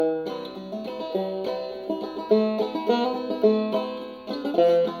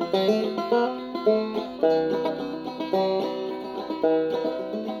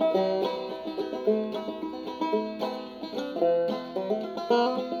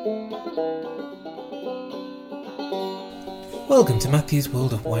Welcome to Matthew's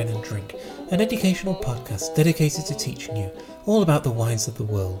World of Wine and Drink, an educational podcast dedicated to teaching you all about the wines of the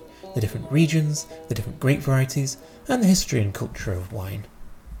world, the different regions, the different grape varieties, and the history and culture of wine.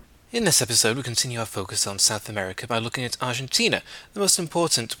 In this episode, we continue our focus on South America by looking at Argentina, the most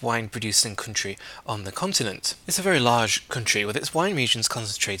important wine-producing country on the continent. It's a very large country with its wine regions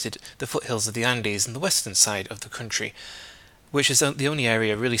concentrated at the foothills of the Andes and the western side of the country, which is the only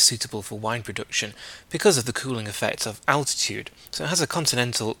area really suitable for wine production because of the cooling effect of altitude. So it has a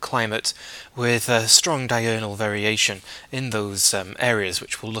continental climate with a strong diurnal variation in those areas,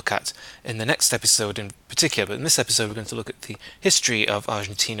 which we'll look at in the next episode in particular. But in this episode, we're going to look at the history of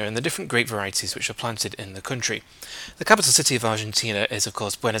Argentina and the different grape varieties which are planted in the country. The capital city of Argentina is, of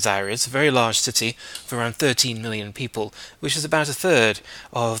course, Buenos Aires, a very large city of around 13 million people, which is about a third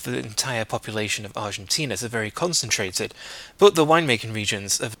of the entire population of Argentina. It's very concentrated. But the winemaking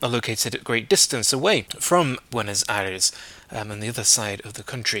regions are located at great distance away from Buenos Aires, on the other side of the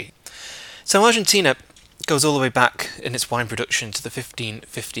country. So Argentina goes all the way back in its wine production to the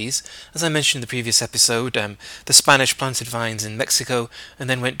 1550s. As I mentioned in the previous episode, the Spanish planted vines in Mexico and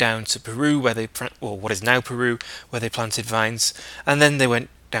then went down to Peru, what is now Peru, where they planted vines, and then they went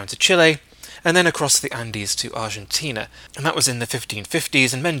down to Chile, and then across the Andes to Argentina. And that was in the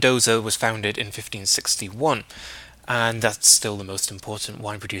 1550s, and Mendoza was founded in 1561. And that's still the most important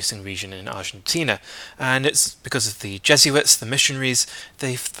wine-producing region in Argentina. And it's because of the Jesuits, the missionaries,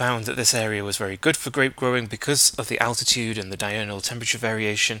 they found that this area was very good for grape growing because of the altitude and the diurnal temperature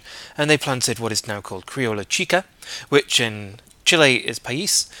variation, and they planted what is now called Criolla Chica, which in Chile is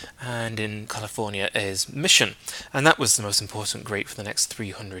País, and in California is Mission, and that was the most important grape for the next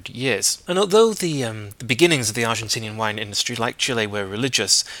 300 years. And although the beginnings of the Argentinian wine industry, like Chile, were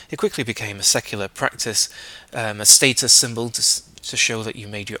religious, it quickly became a secular practice, a status symbol to show that you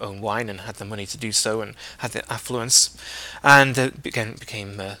made your own wine and had the money to do so and had the affluence, and it became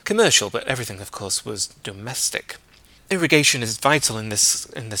commercial, but everything, of course, was domestic. Irrigation is vital in this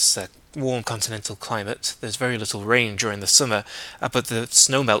warm continental climate. There's very little rain during the summer, but the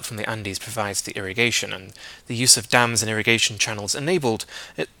snowmelt from the Andes provides the irrigation, and the use of dams and irrigation channels enabled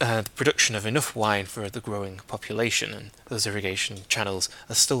the production of enough wine for the growing population, and those irrigation channels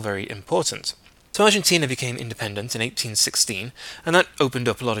are still very important. So Argentina became independent in 1816, and that opened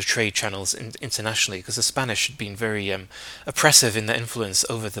up a lot of trade channels internationally because the Spanish had been very oppressive in their influence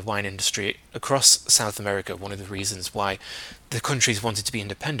over the wine industry across South America. One of the reasons why the countries wanted to be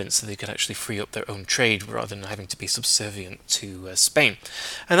independent, so they could actually free up their own trade rather than having to be subservient to Spain.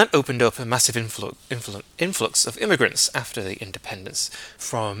 And that opened up a massive influx of immigrants after the independence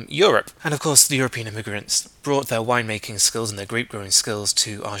from Europe. And of course, the European immigrants brought their winemaking skills and their grape growing skills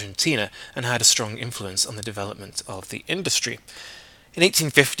to Argentina and had a strong influence on the development of the industry. In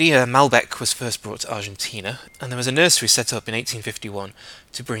 1850, Malbec was first brought to Argentina, and there was a nursery set up in 1851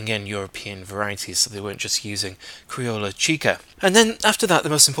 to bring in European varieties, so they weren't just using Criolla Chica. And then after that, the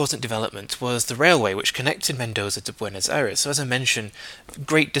most important development was the railway, which connected Mendoza to Buenos Aires. So as I mentioned,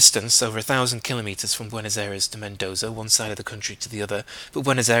 great distance, over 1,000 kilometers from Buenos Aires to Mendoza, one side of the country to the other, but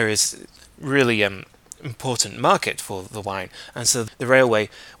Buenos Aires really important market for the wine, and so the railway,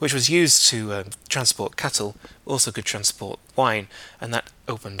 which was used to transport cattle, also could transport wine, and that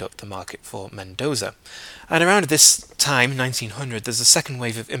opened up the market for Mendoza. And around this time, 1900, there's a second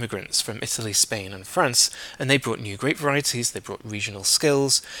wave of immigrants from Italy, Spain and France, and they brought new grape varieties, they brought regional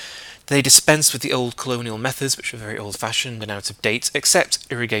skills. They dispensed with the old colonial methods, which were very old-fashioned and out of date, except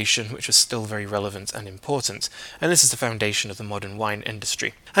irrigation, which was still very relevant and important. And this is the foundation of the modern wine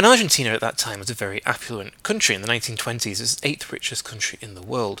industry. And Argentina at that time was a very affluent country. In the 1920s, it was the 8th richest country in the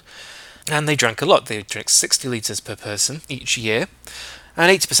world. And they drank a lot. They drank 60 litres per person each year. And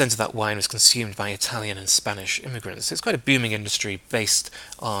 80% of that wine was consumed by Italian and Spanish immigrants. It's quite a booming industry based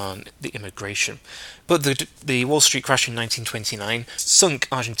on the immigration. But the Wall Street crash in 1929 sunk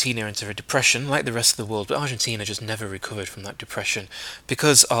Argentina into a depression, like the rest of the world, but Argentina just never recovered from that depression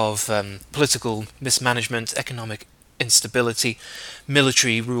because of political mismanagement, economic instability,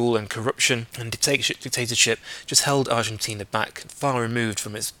 military rule and corruption, and dictatorship just held Argentina back, far removed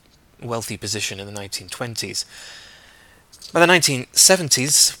from its wealthy position in the 1920s. By the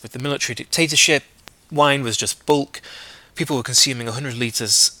 1970s, with the military dictatorship, wine was just bulk. People were consuming 100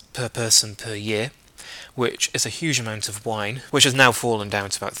 litres per person per year, which is a huge amount of wine, which has now fallen down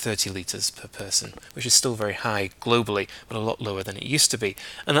to about 30 litres per person, which is still very high globally, but a lot lower than it used to be.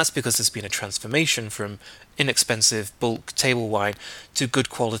 And that's because there's been a transformation from inexpensive bulk table wine to good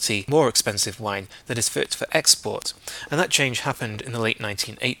quality, more expensive wine that is fit for export. And that change happened in the late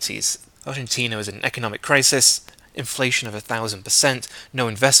 1980s. Argentina was in an economic crisis, inflation of 1,000%, no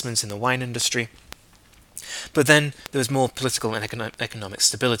investment in the wine industry, But then there was more political and economic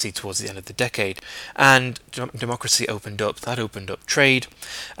stability towards the end of the decade, and democracy opened up. That opened up trade,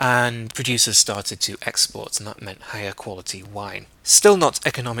 and producers started to export, and that meant higher quality wine. Still not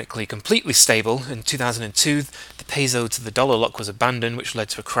economically completely stable, in 2002 the peso to the dollar lock was abandoned, which led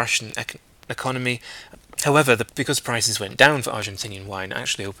to a crash in economy. However, because prices went down for Argentinian wine, it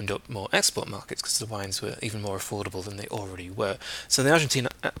actually opened up more export markets because the wines were even more affordable than they already were. So the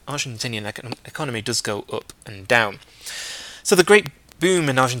Argentinian economy does go up and down. So the great boom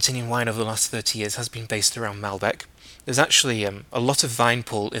in Argentinian wine over the last 30 years has been based around Malbec. There's actually a lot of vine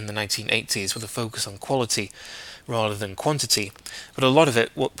pull in the 1980s with a focus on quality rather than quantity, but a lot of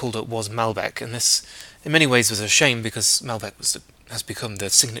it, what pulled up was Malbec, and this in many ways was a shame because Malbec has become the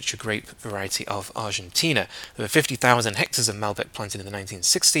signature grape variety of Argentina. There were 50,000 hectares of Malbec planted in the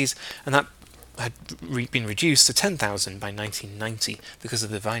 1960s, and that had been reduced to 10,000 by 1990 because of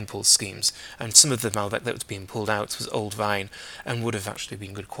the vine pull schemes, and some of the Malbec that was being pulled out was old vine and would have actually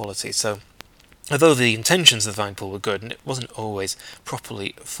been good quality. So although the intentions of the vine pull were good, and it wasn't always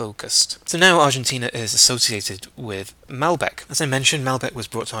properly focused. So now Argentina is associated with Malbec. As I mentioned, Malbec was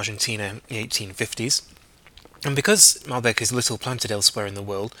brought to Argentina in the 1850s. And because Malbec is little planted elsewhere in the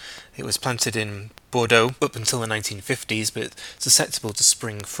world, it was planted in Bordeaux up until the 1950s, but susceptible to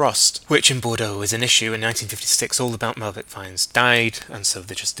spring frost, which in Bordeaux is an issue. In 1956, all the Malbec vines died, and so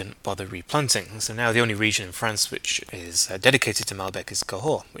they just didn't bother replanting. So now the only region in France which is dedicated to Malbec is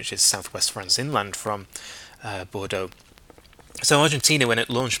Cahors, which is southwest France inland from Bordeaux. So Argentina, when it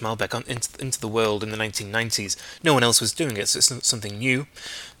launched Malbec into the world in the 1990s, no one else was doing it, so it's not something new.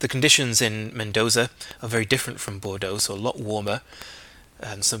 The conditions in Mendoza are very different from Bordeaux, so a lot warmer.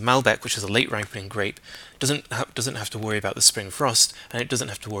 So Malbec, which is a late ripening grape, doesn't have to worry about the spring frost, and it doesn't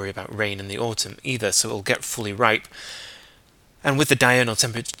have to worry about rain in the autumn either, so it'll get fully ripe. And with the diurnal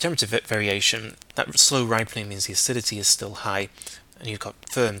temperature variation, that slow ripening means the acidity is still high, and you've got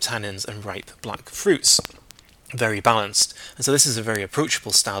firm tannins and ripe black fruits. Very balanced, and so this is a very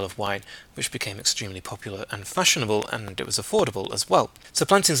approachable style of wine which became extremely popular and fashionable, and it was affordable as well. So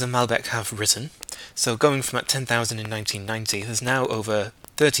plantings of Malbec have risen, so going from at 10,000 in 1990, there's now over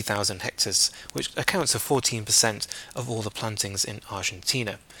 30,000 hectares, which accounts for 14% of all the plantings in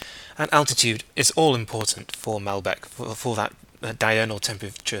Argentina. And altitude is all important for Malbec, for that diurnal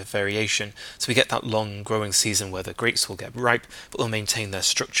temperature variation, so we get that long growing season where the grapes will get ripe, but will maintain their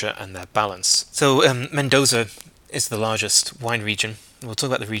structure and their balance. So Mendoza is the largest wine region. We'll talk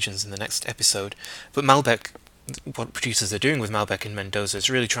about the regions in the next episode, but Malbec, what producers are doing with Malbec in Mendoza is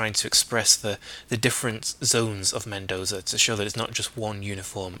really trying to express the different zones of Mendoza to show that it's not just one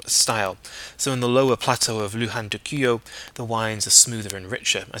uniform style. So in the lower plateau of Luján de Cuyo, the wines are smoother and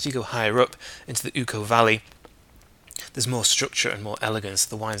richer. As you go higher up into the Uco Valley, there's more structure and more elegance.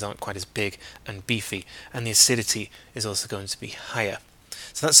 The wines aren't quite as big and beefy, and the acidity is also going to be higher.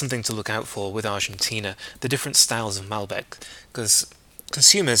 So that's something to look out for with Argentina, the different styles of Malbec, because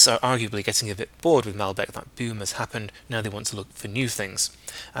consumers are arguably getting a bit bored with Malbec. That boom has happened, now they want to look for new things.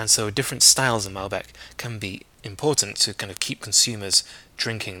 And so different styles of Malbec can be important to kind of keep consumers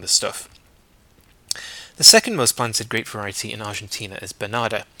drinking the stuff. The second most planted grape variety in Argentina is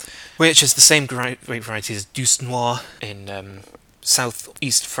Bernarda, which is the same grape variety as Douce Noir in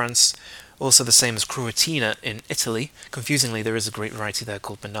southeast France, also the same as Croatina in Italy. Confusingly, there is a grape variety there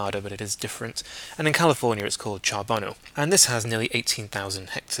called Bernarda, but it is different. And in California, it's called Charbonneau. And this has nearly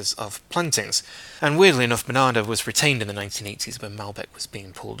 18,000 hectares of plantings. And weirdly enough, Bernarda was retained in the 1980s when Malbec was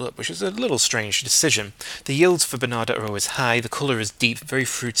being pulled up, which is a little strange decision. The yields for Bernarda are always high, the colour is deep, very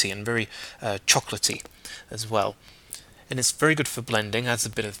fruity and very chocolatey as well. And it's very good for blending, adds a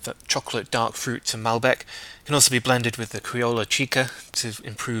bit of that chocolate dark fruit to Malbec. It can also be blended with the Criolla Chica to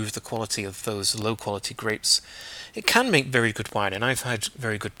improve the quality of those low quality grapes. It can make very good wine, and I've had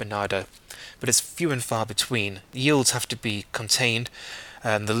very good Bernarda, but it's few and far between. The yields have to be contained,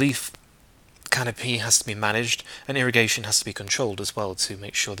 the leaf canopy has to be managed, and irrigation has to be controlled as well to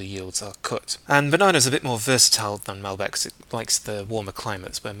make sure the yields are cut. And Bernarda is a bit more versatile than Malbec because it likes the warmer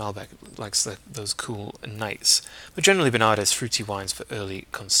climates, where Malbec likes those cool nights. But generally Bernarda is fruity wines for early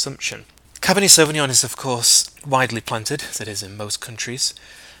consumption. Cabernet Sauvignon is of course widely planted, as it is in most countries,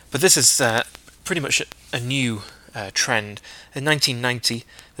 but this is pretty much a new trend. In 1990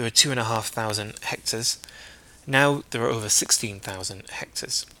 there were 2,500 hectares. Now there are over 16,000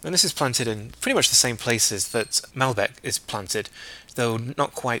 hectares, and this is planted in pretty much the same places that Malbec is planted, though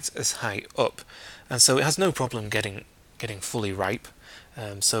not quite as high up, and so it has no problem getting fully ripe.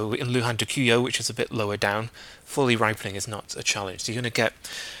 So in Luján de Cuyo, which is a bit lower down, fully ripening is not a challenge. So you're going to get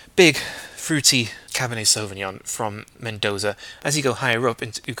big, fruity Cabernet Sauvignon from Mendoza. As you go higher up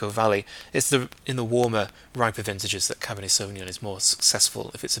into Uco Valley, it's in the warmer, riper vintages that Cabernet Sauvignon is more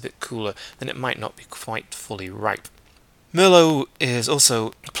successful. If it's a bit cooler, then it might not be quite fully ripe. Merlot is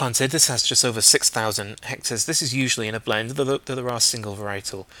also planted. This has just over 6,000 hectares. This is usually in a blend, though there are single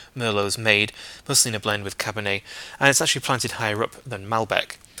varietal Merlots made, mostly in a blend with Cabernet, and it's actually planted higher up than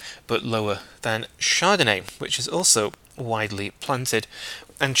Malbec, but lower than Chardonnay, which is also widely planted.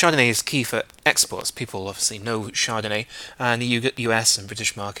 And Chardonnay is key for exports. People obviously know Chardonnay, and the US and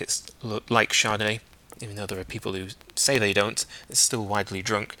British markets like Chardonnay, even though there are people who say they don't. It's still widely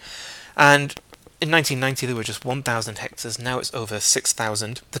drunk. And in 1990 there were just 1,000 hectares, now it's over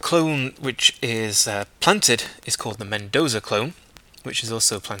 6,000. The clone which is planted is called the Mendoza clone, which is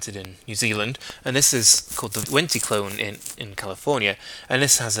also planted in New Zealand, and this is called the Wente clone in California, and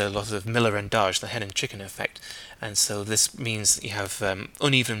this has a lot of Miller-Endage, the hen and chicken effect, and so this means that you have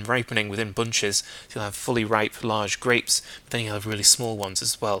uneven ripening within bunches, so you'll have fully ripe large grapes, but then you'll have really small ones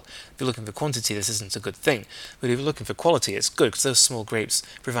as well. If you're looking for quantity, this isn't a good thing, but if you're looking for quality, it's good, because those small grapes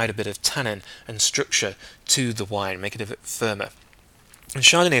provide a bit of tannin and structure to the wine, make it a bit firmer. And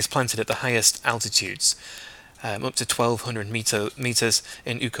Chardonnay is planted at the highest altitudes, up to 1,200 meters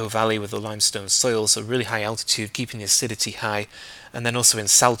in Uco Valley with the limestone soil, so really high altitude, keeping the acidity high, and then also in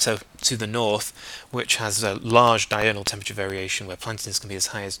Salto to the north, which has a large diurnal temperature variation where plantings can be as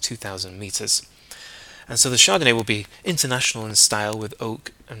high as 2,000 meters. And so the Chardonnay will be international in style with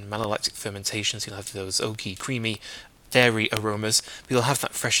oak and malolactic fermentations. You'll have those oaky, creamy dairy aromas, but you'll have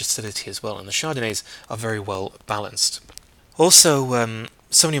that fresh acidity as well, and the Chardonnays are very well balanced. Also,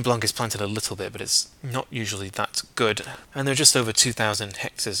 Sauvignon Blanc is planted a little bit, but it's not usually that good, and there are just over 2,000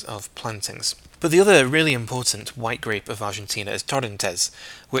 hectares of plantings. But the other really important white grape of Argentina is Torrontés,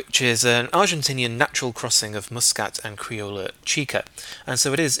 which is an Argentinian natural crossing of Muscat and Criolla Chica, and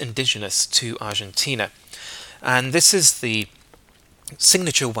so it is indigenous to Argentina. And this is the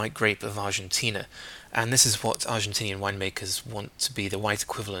signature white grape of Argentina, and this is what Argentinian winemakers want to be the white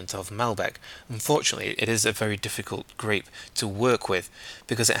equivalent of Malbec. Unfortunately, it is a very difficult grape to work with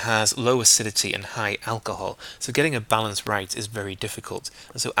because it has low acidity and high alcohol, so getting a balance right is very difficult,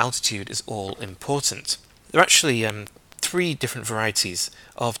 and so altitude is all important. There are actually 3 different varieties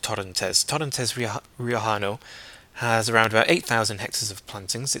of Torrontés. Torrontés Riojano has around about 8,000 hectares of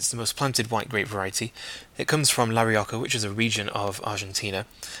plantings. It's the most planted white grape variety. It comes from La Rioja, which is a region of Argentina,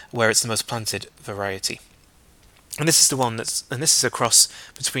 where it's the most planted variety. And this is the one this is a cross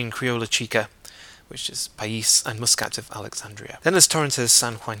between Criolla Chica, which is País, and Muscat of Alexandria. Then there's Torrontés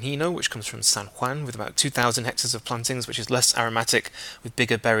San Juanino, which comes from San Juan, with about 2,000 hectares of plantings, which is less aromatic, with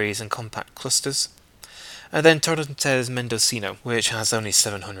bigger berries and compact clusters. And then Torrontés Mendocino, which has only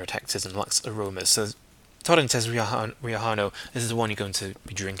 700 hectares and lacks aromas. So Torrontés Riojano is the one you're going to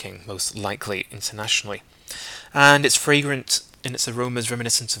be drinking most likely internationally. And it's fragrant in its aromas,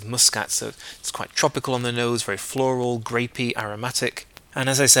 reminiscent of muscat, so it's quite tropical on the nose, very floral, grapey, aromatic. And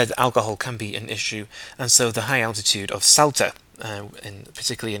as I said, alcohol can be an issue, and so the high altitude of Salta,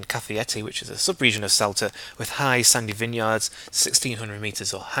 particularly in Cafayete, which is a sub-region of Salta, with high sandy vineyards, 1,600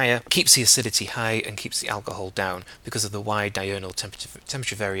 meters or higher, keeps the acidity high and keeps the alcohol down because of the wide diurnal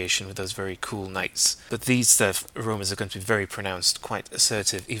temperature variation with those very cool nights. But these aromas are going to be very pronounced, quite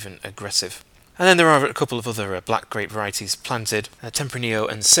assertive, even aggressive. And then there are a couple of other black grape varieties planted, Tempranillo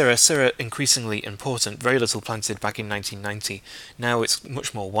and Syrah. Syrah increasingly important, very little planted back in 1990. Now it's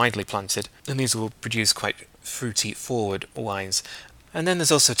much more widely planted, and these will produce quite fruity forward wines. And then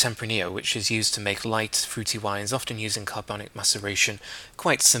there's also Tempranillo, which is used to make light, fruity wines, often using carbonic maceration,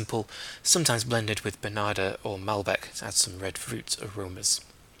 quite simple, sometimes blended with Bernarda or Malbec to add some red fruit aromas.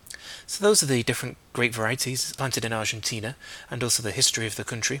 So those are the different grape varieties planted in Argentina, and also the history of the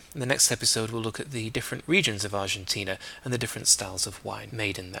country. In the next episode we'll look at the different regions of Argentina and the different styles of wine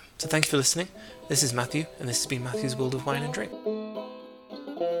made in them. So thank you for listening. This is Matthew, and this has been Matthew's World of Wine and Drink.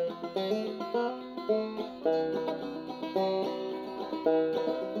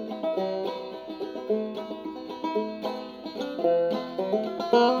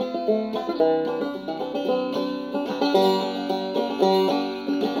 Thank you.